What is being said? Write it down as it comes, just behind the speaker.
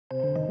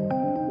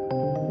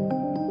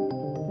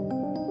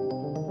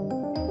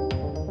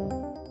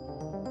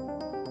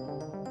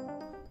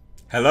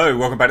Hello,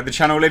 welcome back to the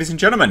channel, ladies and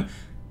gentlemen.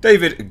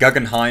 David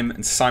Guggenheim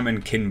and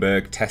Simon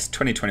Kinberg test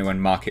 2021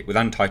 market with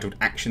untitled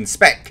action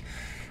spec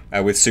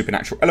with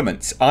supernatural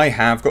elements. I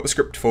have got the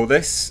script for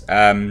this.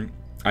 I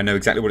know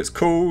exactly what it's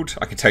called.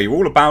 I can tell you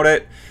all about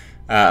it.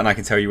 And I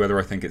can tell you whether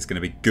I think it's going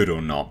to be good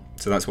or not.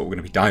 So that's what we're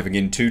going to be diving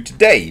into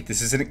today.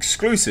 This is an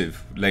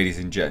exclusive, ladies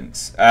and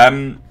gents.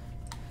 Yeah.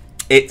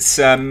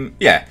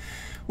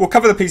 We'll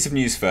cover the piece of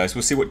news first.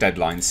 We'll see what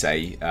deadlines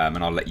say,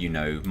 and I'll let you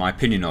know my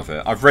opinion of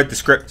it. I've read the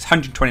script. It's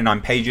 129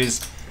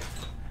 pages.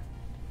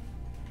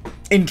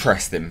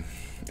 Interesting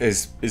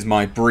is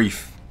my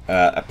brief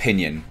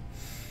opinion.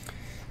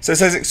 So it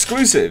says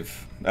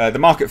exclusive. The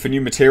market for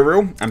new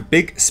material and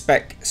big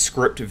spec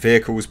script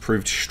vehicles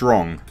proved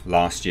strong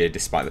last year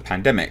despite the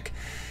pandemic.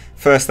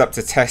 First up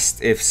to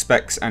test if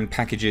specs and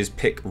packages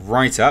pick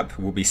right up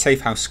will be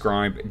Safehouse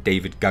scribe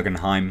David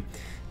Guggenheim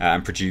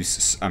and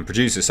producer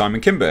Simon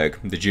Kinberg,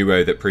 the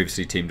duo that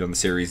previously teamed on the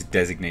series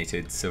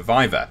Designated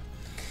Survivor.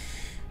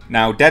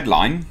 Now,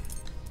 Deadline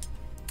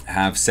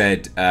have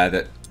said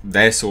that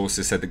their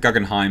sources said that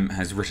Guggenheim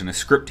has written a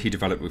script he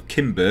developed with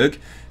Kinberg,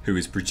 who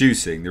is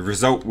producing. The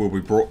result will be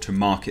brought to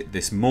market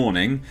this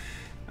morning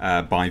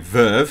by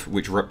Verve,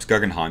 which reps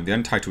Guggenheim. The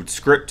untitled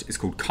script is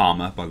called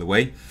Karma, by the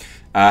way.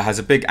 Has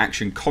a big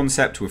action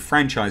concept with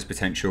franchise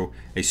potential,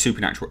 a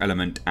supernatural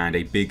element, and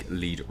a big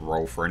lead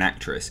role for an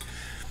actress.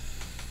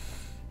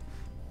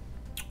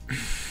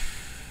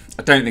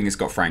 I don't think it's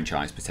got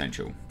franchise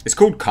potential. It's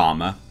called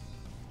Karma,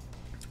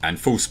 and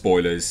full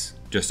spoilers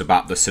just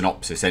about the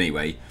synopsis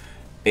anyway.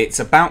 It's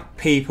about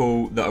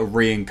people that are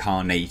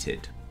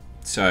reincarnated.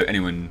 So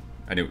anyone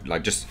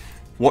like, just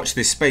watch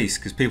this space,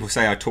 because people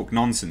say I talk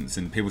nonsense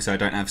and people say I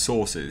don't have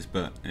sources,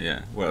 but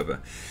yeah,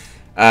 whatever.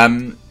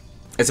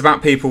 It's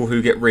about people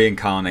who get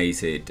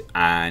reincarnated,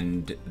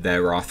 and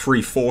there are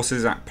three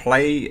forces at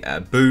play: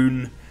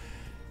 Boone,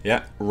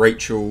 yeah,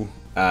 Rachel,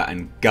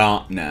 and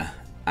Gartner.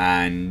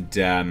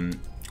 And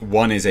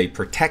one is a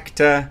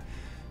protector,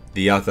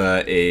 the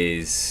other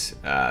is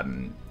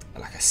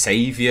like a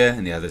savior,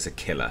 and the other's a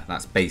killer.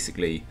 That's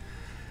basically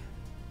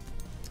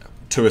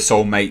two are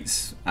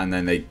soulmates, and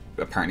then they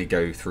apparently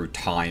go through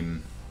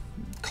time,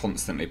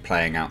 constantly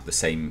playing out the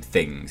same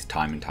things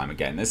time and time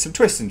again. There's some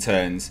twists and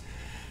turns,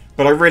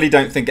 but I really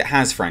don't think it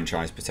has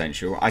franchise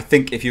potential. I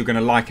think if you're going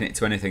to liken it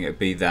to anything, it would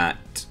be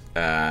that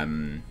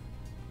like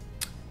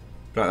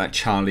that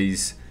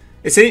Charlie's.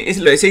 It's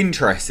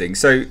interesting.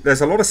 So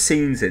there's a lot of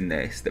scenes in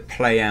this that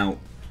play out.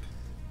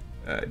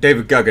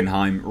 David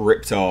Guggenheim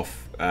ripped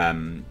off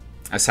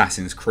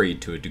Assassin's Creed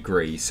to a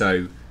degree.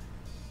 So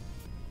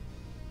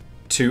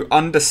to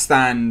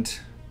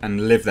understand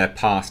and live their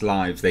past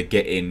lives, they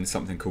get in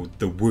something called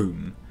the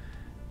womb,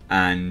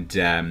 and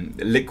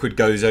liquid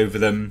goes over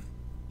them.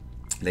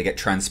 They get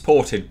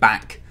transported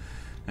back,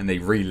 and they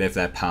relive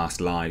their past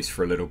lives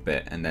for a little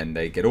bit, and then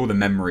they get all the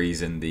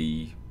memories and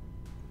the,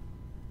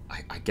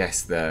 I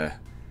guess, the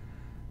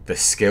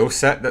skill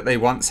set that they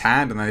once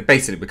had, and then they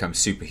basically become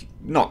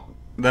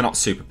they're not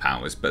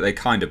superpowers, but they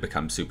kind of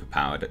become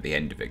superpowered at the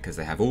end of it, because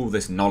they have all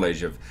this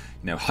knowledge of,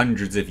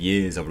 hundreds of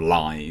years of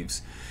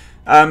lives.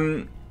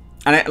 And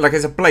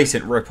it's a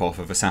blatant rip-off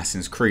of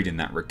Assassin's Creed in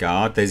that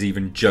regard. There's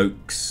even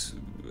jokes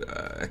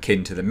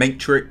akin to the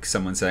Matrix.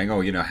 Someone saying,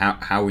 "Oh,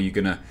 how are you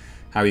gonna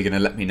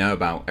let me know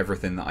about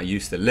everything that I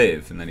used to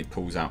live?" And then he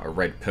pulls out a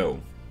red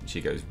pill. And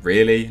she goes,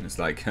 "Really?" And it's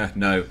like,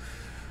 "No,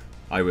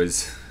 I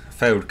was a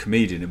failed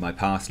comedian in my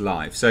past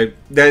life." So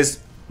there's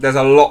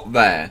a lot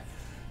there.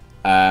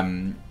 But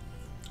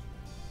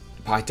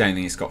I don't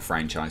think it's got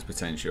franchise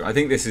potential. I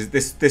think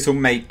this will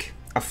make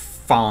a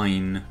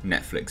fine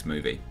Netflix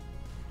movie.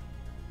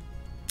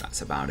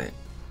 That's about it.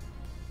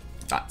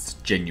 That's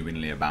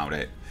genuinely about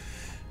it.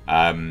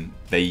 I'm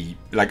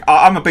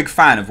a big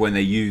fan of when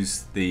they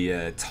use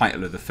the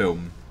title of the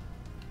film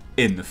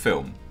in the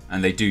film,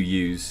 and they do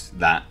use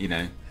that.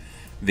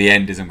 The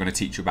end is, "I'm going to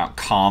teach you about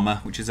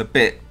karma," which is a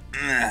bit,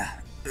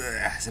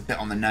 it's a bit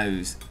on the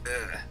nose.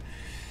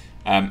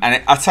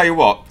 And I'll tell you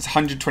what, it's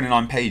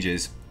 129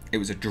 pages. It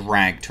was a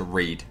drag to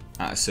read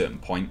at a certain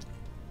point.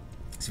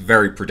 It's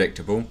very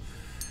predictable,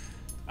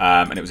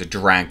 and it was a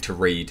drag to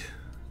read.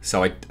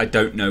 So I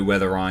don't know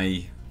whether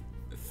I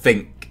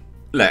think.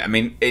 I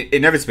mean,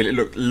 inevitably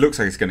it looks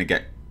like it's going to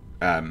get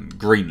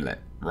greenlit,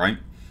 right?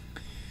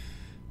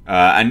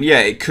 And yeah,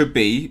 it could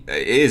be.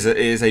 It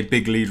is a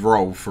big lead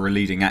role for a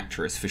leading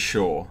actress for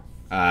sure.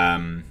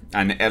 And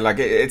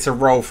it's a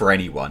role for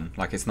anyone.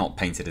 Like, it's not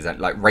painted as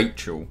like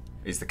Rachel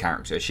is the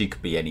character. She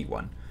could be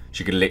anyone.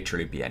 She could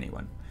literally be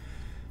anyone.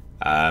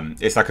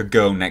 It's like a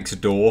girl next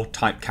door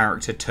type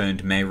character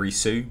turned Mary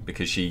Sue,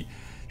 because she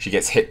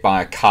gets hit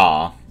by a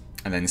car,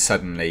 and then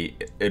suddenly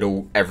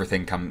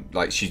everything comes,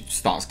 like, she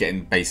starts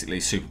getting basically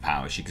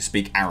superpowers. She can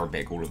speak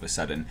Arabic all of a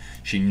sudden.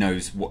 She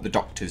knows what the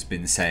doctor's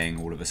been saying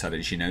all of a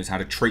sudden. She knows how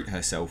to treat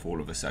herself all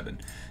of a sudden.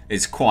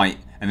 It's quite,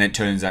 and then it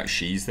turns out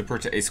she's the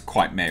protector. It's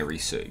quite Mary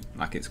Sue.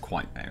 Like, it's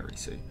quite Mary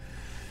Sue.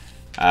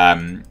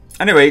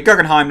 Anyway,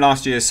 Guggenheim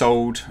last year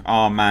sold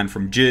Our Man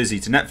from Jersey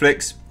to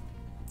Netflix.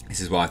 This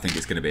is why I think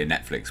it's going to be a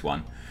Netflix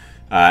one.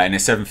 in a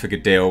 7-figure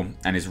deal,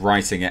 and is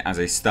writing it as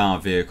a star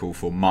vehicle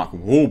for Mark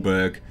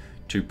Wahlberg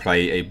to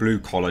play a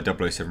blue-collar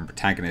 007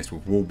 protagonist,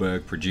 with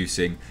Wahlberg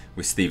producing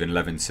with Stephen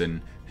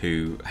Levinson,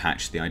 who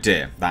hatched the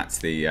idea. That's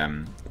the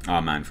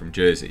our man from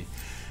Jersey.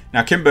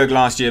 Now, Kinberg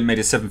last year made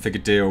a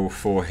 7-figure deal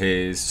for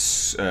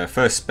his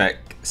first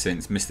spec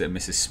since Mr. and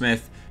Mrs.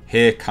 Smith.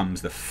 Here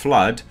Comes the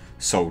Flood,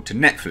 sold to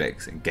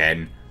Netflix.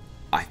 Again,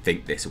 I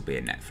think this will be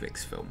a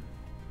Netflix film.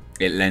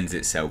 It lends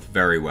itself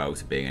very well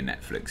to being a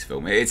Netflix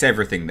film. It's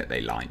everything that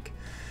they like.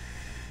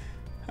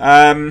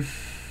 And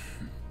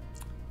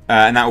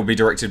that will be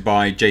directed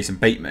by Jason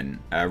Bateman.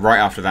 Right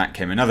after that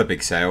came another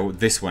big sale,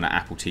 this one at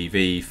Apple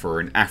TV,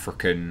 for an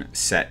African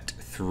set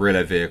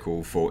thriller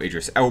vehicle for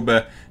Idris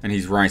Elba, and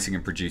he's writing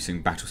and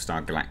producing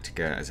Battlestar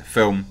Galactica as a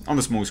film. On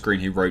the small screen,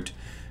 he wrote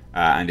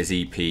and is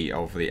EP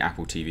of the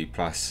Apple TV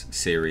Plus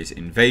series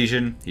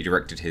Invasion. He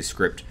directed his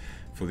script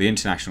for the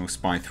international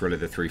spy thriller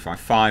The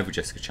 355 with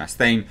Jessica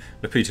Chastain,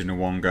 Lupita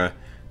Nyong'o,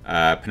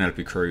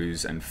 Penelope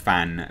Cruz, and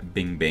Fan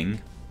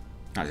Bingbing.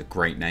 That's a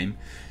great name.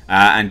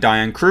 And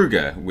Diane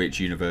Kruger, which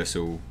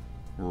Universal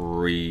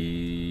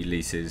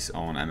releases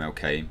on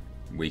MLK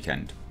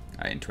weekend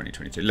in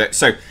 2022. Look,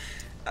 so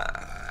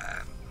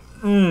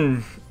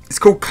it's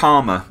called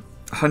Karma.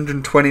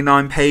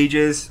 129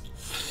 pages.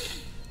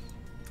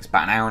 It's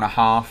about an hour and a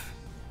half,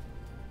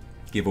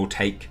 give or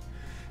take.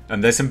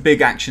 And there's some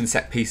big action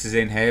set pieces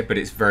in here, but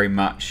it's very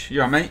much...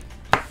 You alright, mate?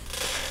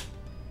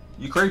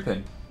 You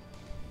creeping?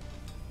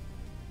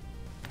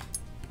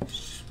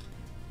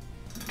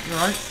 You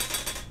alright?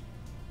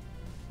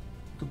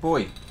 Good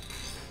boy.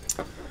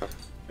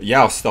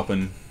 Yeah, I'll stop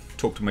and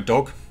talk to my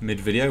dog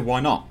mid-video.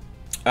 Why not?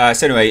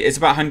 So anyway, it's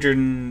about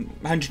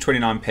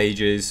 129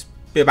 pages.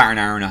 Be about an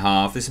hour and a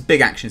half. There's some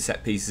big action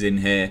set pieces in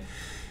here.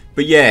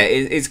 But yeah,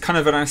 it's kind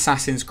of an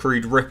Assassin's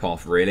Creed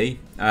rip-off, really.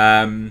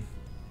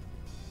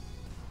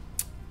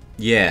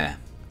 Yeah,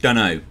 don't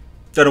know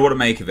what to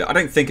make of it. I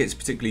don't think it's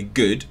particularly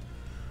good.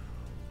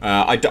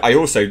 I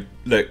also,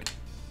 look,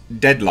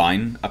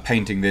 Deadline are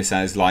painting this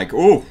as like,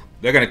 oh,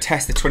 they're going to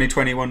test the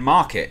 2021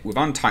 market with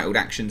untitled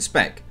action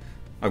spec.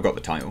 I've got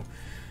the title.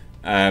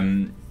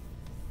 I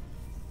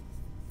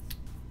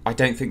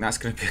don't think that's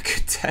going to be a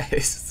good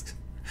test.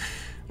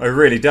 I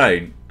really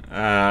don't.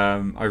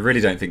 I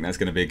really don't think that's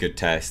going to be a good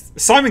test.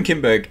 Simon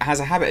Kinberg has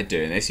a habit of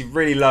doing this. He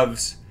really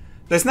loves...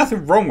 There's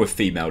nothing wrong with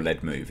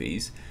female-led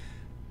movies,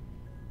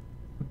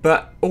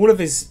 but all of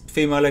his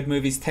female-led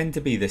movies tend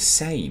to be the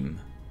same.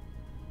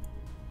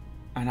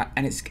 And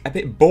it's a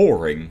bit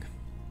boring.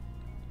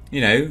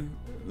 You know,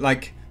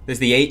 like, there's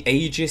the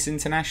Aegis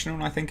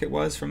International, I think it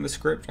was, from the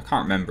script. I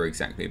can't remember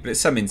exactly, but it's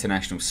some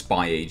international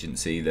spy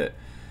agency that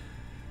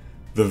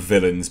the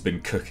villain's been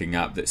cooking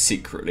up, that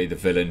secretly the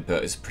villain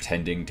but is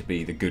pretending to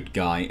be the good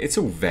guy. It's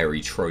all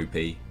very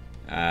tropey.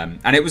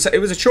 And it was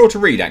a chore to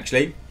read,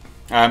 actually.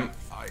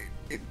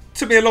 It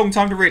took me a long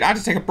time to read. I had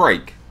to take a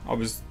break.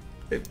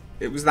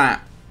 It was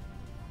that...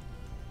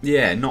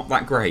 Yeah, not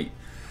that great.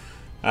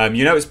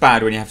 You know it's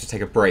bad when you have to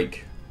take a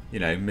break, you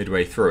know,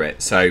 midway through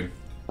it. So,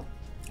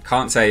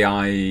 can't say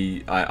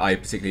I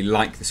particularly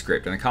like the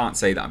script, and I can't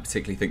say that I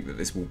particularly think that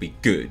this will be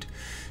good.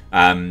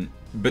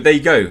 But there you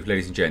go,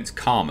 ladies and gents.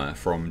 Karma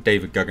from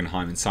David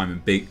Guggenheim and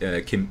Simon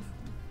Kinberg.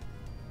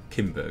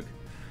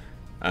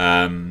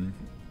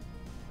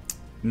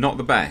 Not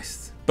the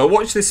best. But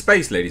watch this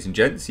space, ladies and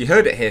gents. You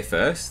heard it here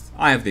first.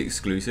 I have the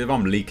exclusive.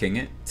 I'm leaking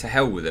it. To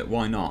hell with it.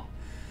 Why not?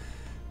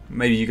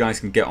 Maybe you guys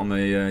can get on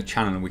the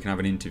channel and we can have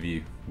an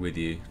interview with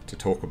you to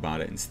talk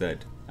about it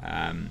instead.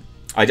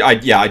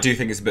 Yeah, I do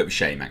think it's a bit of a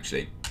shame,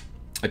 actually.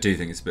 I do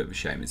think it's a bit of a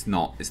shame. It's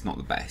not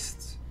the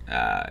best.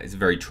 It's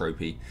very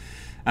tropey.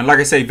 And like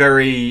I say,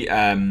 very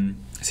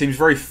seems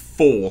very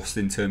forced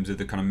in terms of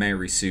the kind of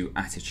Mary Sue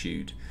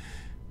attitude.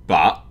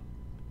 But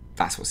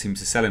that's what seems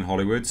to sell in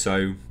Hollywood,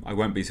 so I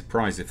won't be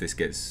surprised if this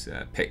gets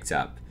picked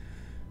up.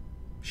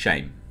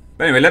 Shame.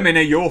 But anyway, let me know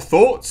your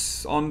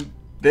thoughts on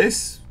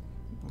this.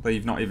 Although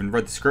you've not even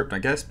read the script, I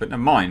guess, but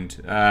never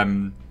mind.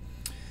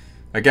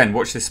 Again,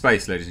 watch this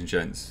space, ladies and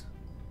gents.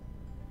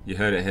 You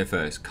heard it here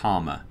first.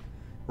 Karma.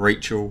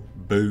 Rachel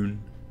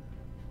Boone.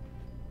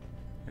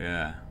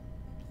 Yeah.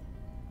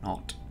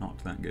 Not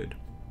that good.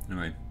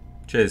 Anyway,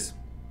 cheers.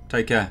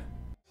 Take care.